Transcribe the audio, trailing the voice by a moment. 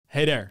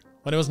Hey there.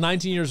 When I was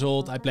 19 years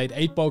old, I played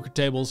 8 poker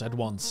tables at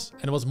once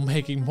and was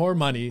making more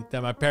money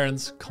than my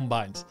parents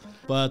combined.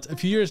 But a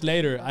few years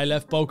later, I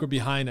left poker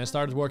behind and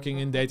started working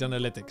in data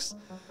analytics.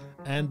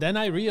 And then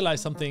I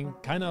realized something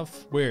kind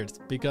of weird,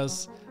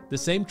 because the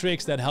same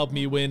tricks that helped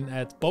me win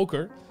at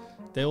poker,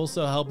 they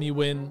also help me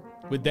win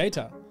with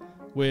data,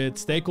 with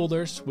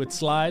stakeholders, with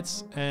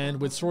slides, and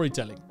with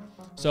storytelling.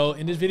 So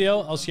in this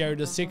video, I'll share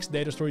the 6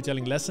 data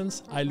storytelling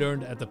lessons I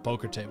learned at the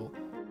poker table.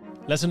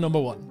 Lesson number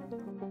 1.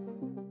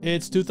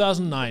 It's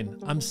 2009.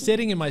 I'm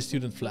sitting in my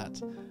student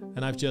flat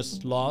and I've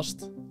just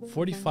lost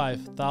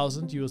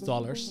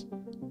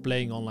 $45,000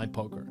 playing online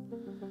poker.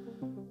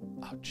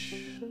 Ouch.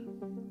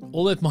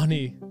 All that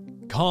money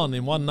gone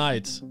in one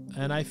night,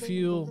 and I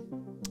feel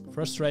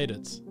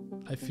frustrated.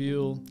 I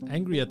feel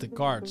angry at the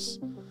cards,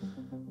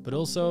 but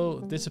also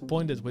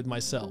disappointed with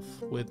myself,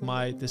 with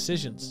my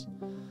decisions.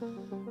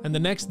 And the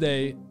next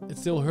day it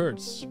still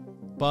hurts,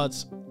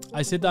 but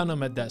I sit down on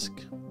my desk.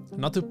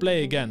 Not to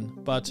play again,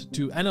 but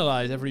to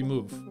analyze every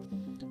move.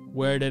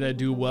 Where did I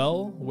do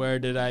well? Where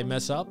did I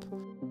mess up?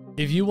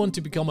 If you want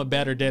to become a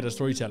better data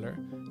storyteller,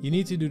 you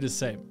need to do the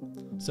same.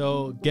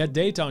 So get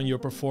data on your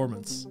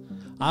performance.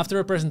 After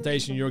a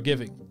presentation you're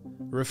giving,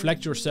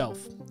 reflect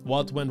yourself.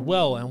 What went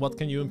well and what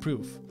can you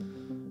improve?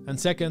 And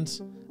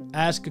second,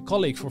 ask a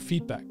colleague for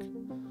feedback.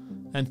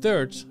 And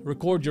third,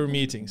 record your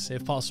meetings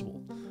if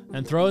possible,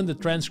 and throw in the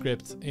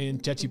transcript in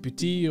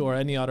ChatGPT or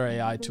any other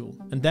AI tool.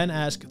 And then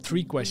ask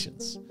 3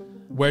 questions.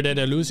 Where did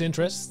I lose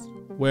interest?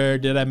 Where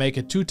did I make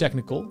it too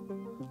technical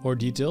or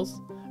detailed?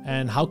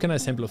 And how can I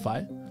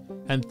simplify?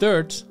 And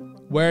third,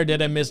 where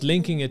did I miss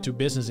linking it to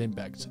business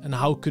impact? And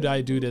how could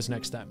I do this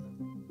next time?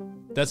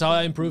 That's how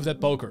I improved at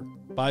poker,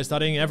 by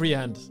studying every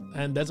hand.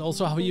 And that's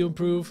also how you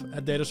improve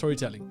at data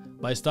storytelling,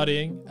 by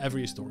studying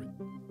every story.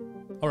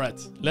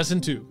 Alright,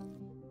 lesson 2.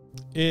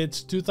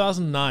 It's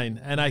 2009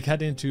 and I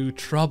get into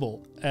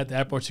trouble at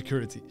airport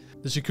security.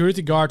 The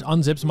security guard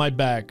unzips my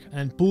bag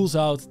and pulls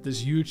out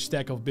this huge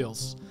stack of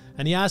bills.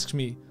 And he asks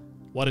me,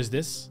 "What is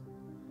this?"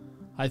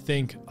 I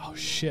think, oh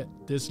shit,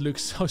 this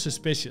looks so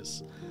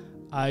suspicious.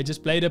 I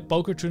just played a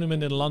poker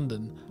tournament in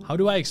London. How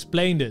do I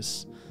explain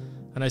this?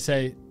 And I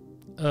say,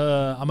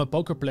 I'm a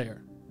poker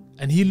player.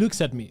 And he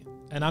looks at me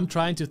and I'm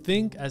trying to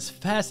think as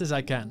fast as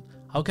I can.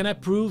 How can I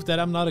prove that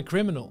I'm not a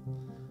criminal?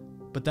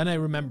 But then I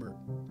remember.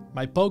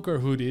 My poker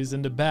hoodie is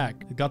in the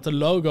bag. It got the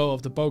logo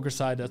of the poker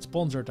site that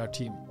sponsored our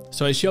team.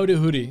 So I show the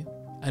hoodie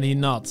and he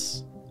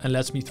nods and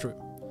lets me through.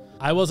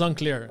 I was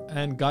unclear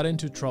and got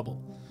into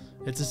trouble.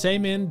 It's the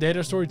same in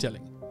data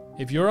storytelling.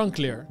 If you're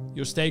unclear,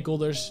 your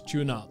stakeholders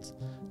tune out.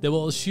 They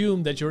will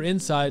assume that your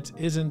insight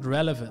isn't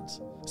relevant.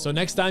 So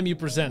next time you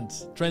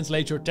present,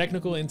 translate your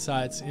technical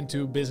insights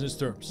into business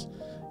terms.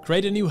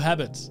 Create a new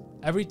habit.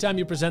 Every time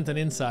you present an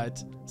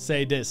insight,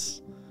 say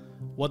this.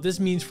 What this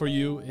means for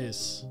you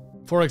is,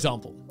 for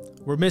example,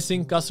 we're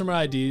missing customer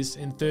IDs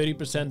in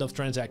 30% of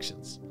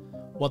transactions.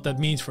 What that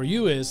means for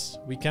you is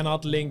we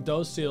cannot link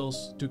those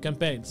sales to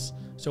campaigns,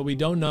 so we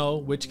don't know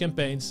which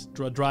campaigns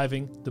are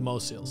driving the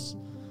most sales.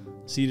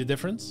 See the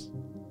difference?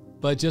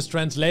 But just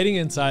translating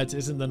insights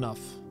isn't enough,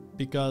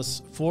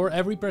 because for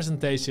every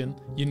presentation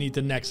you need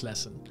the next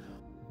lesson.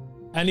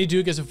 Annie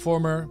Duke is a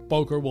former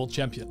poker world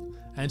champion,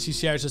 and she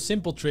shares a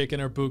simple trick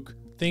in her book,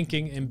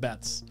 Thinking in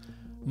Bets.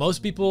 Most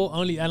people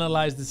only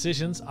analyze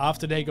decisions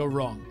after they go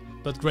wrong.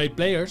 But great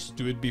players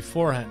do it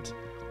beforehand.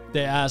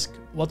 They ask,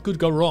 what could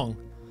go wrong?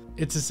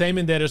 It's the same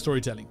in data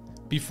storytelling.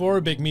 Before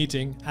a big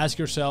meeting, ask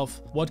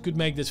yourself, what could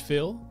make this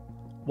fail?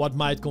 What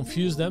might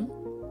confuse them?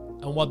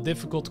 And what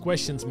difficult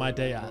questions might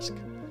they ask?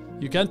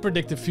 You can't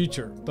predict the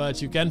future,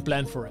 but you can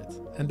plan for it.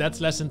 And that's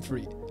lesson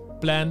 3.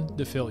 Plan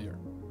the failure.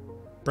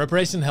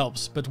 Preparation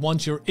helps, but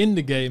once you're in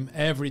the game,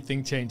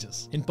 everything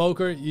changes. In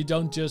poker, you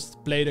don't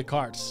just play the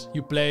cards,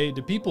 you play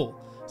the people.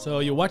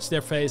 So you watch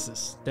their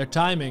faces, their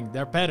timing,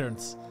 their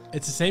patterns.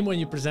 It's the same when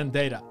you present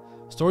data.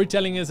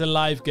 Storytelling is a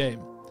live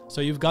game,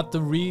 so you've got to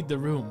read the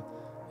room.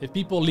 If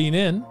people lean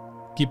in,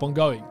 keep on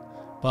going.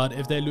 But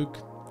if they look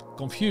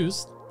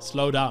confused,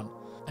 slow down.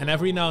 And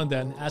every now and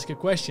then ask a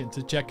question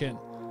to check in.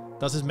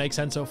 Does this make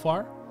sense so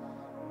far?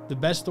 The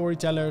best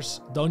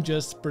storytellers don't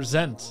just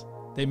present,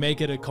 they make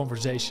it a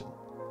conversation.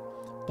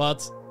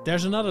 But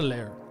there's another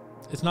layer.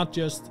 It's not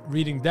just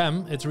reading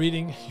them, it's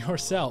reading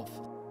yourself.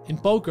 In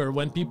poker,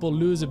 when people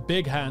lose a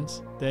big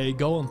hand, they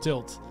go on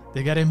tilt.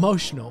 They get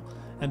emotional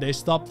and they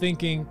stop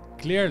thinking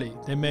clearly.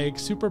 They make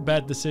super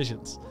bad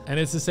decisions. And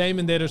it's the same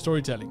in data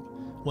storytelling.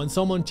 When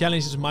someone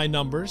challenges my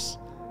numbers,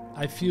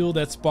 I feel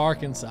that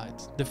spark inside,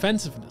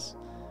 defensiveness.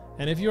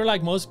 And if you're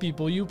like most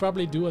people, you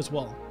probably do as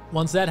well.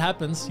 Once that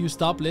happens, you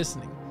stop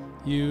listening.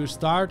 You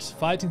start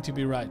fighting to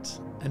be right.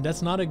 And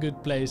that's not a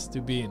good place to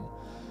be in.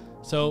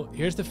 So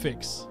here's the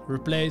fix.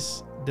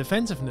 Replace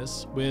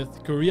defensiveness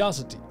with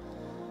curiosity.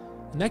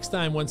 Next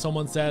time when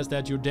someone says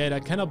that your data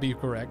cannot be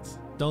correct,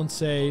 don't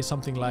say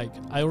something like,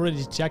 I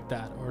already checked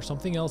that, or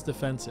something else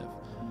defensive.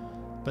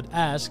 But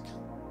ask,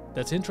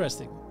 that's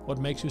interesting, what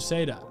makes you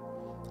say that?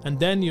 And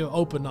then you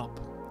open up.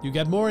 You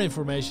get more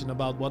information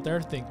about what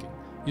they're thinking.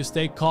 You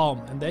stay calm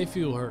and they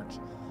feel heard.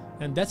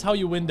 And that's how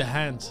you win the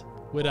hand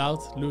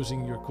without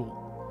losing your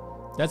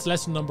cool. That's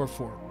lesson number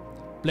 4.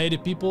 Play the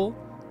people,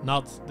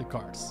 not the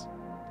cards.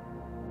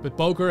 But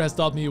poker has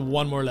taught me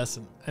one more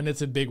lesson, and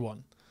it's a big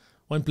one.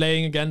 When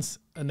playing against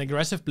an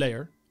aggressive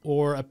player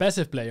or a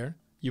passive player,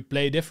 you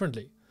play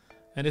differently.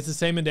 And it's the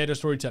same in data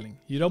storytelling.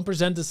 You don't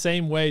present the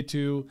same way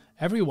to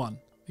everyone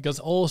because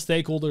all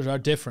stakeholders are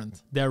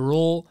different, their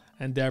role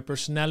and their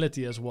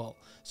personality as well.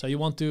 So you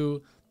want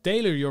to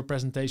tailor your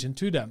presentation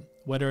to them,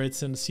 whether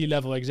it's a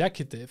C-level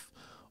executive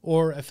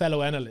or a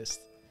fellow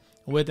analyst.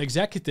 With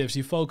executives,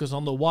 you focus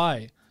on the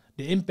why,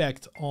 the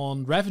impact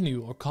on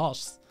revenue or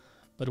cost.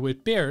 But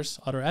with peers,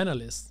 other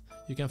analysts,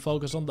 you can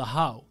focus on the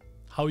how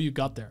you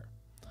got there.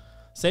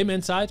 Same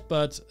insight,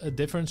 but a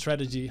different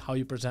strategy how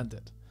you present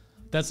it.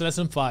 That's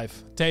lesson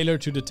 5, tailor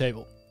to the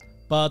table.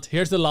 But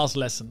here's the last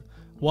lesson,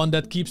 one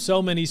that keeps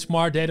so many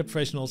smart data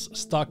professionals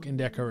stuck in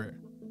their career.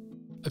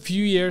 A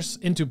few years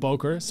into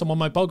poker, some of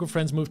my poker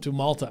friends moved to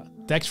Malta.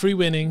 Tax-free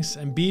winnings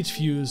and beach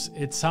views,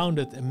 it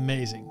sounded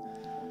amazing.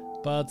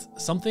 But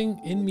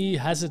something in me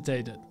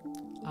hesitated.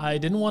 I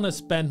didn't want to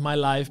spend my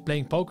life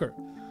playing poker.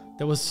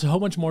 There was so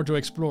much more to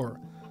explore.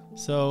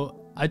 So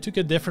I took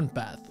a different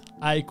path.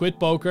 I quit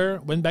poker,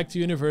 went back to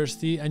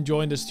university and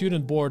joined a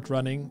student board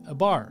running a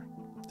bar.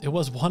 It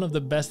was one of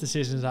the best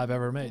decisions I've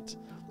ever made.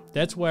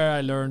 That's where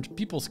I learned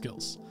people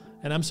skills.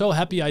 And I'm so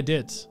happy I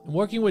did.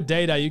 Working with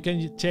data, you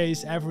can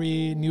chase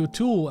every new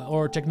tool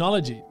or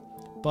technology.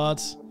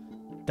 But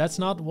that's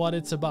not what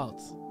it's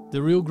about.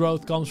 The real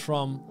growth comes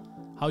from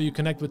how you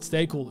connect with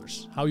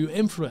stakeholders, how you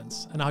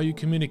influence, and how you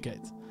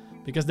communicate.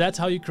 Because that's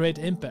how you create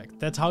impact.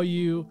 That's how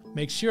you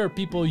make sure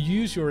people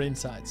use your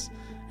insights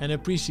and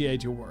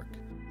appreciate your work.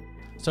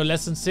 So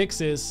lesson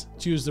 6 is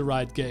choose the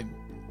right game.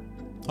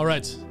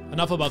 Alright,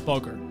 enough about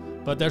poker.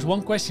 But there's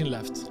one question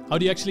left. How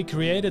do you actually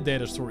create a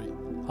data story?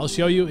 I'll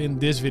show you in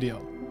this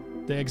video.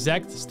 The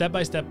exact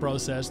step-by-step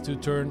process to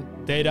turn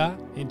data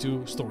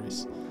into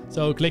stories.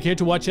 So click here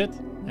to watch it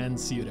and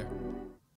see you there.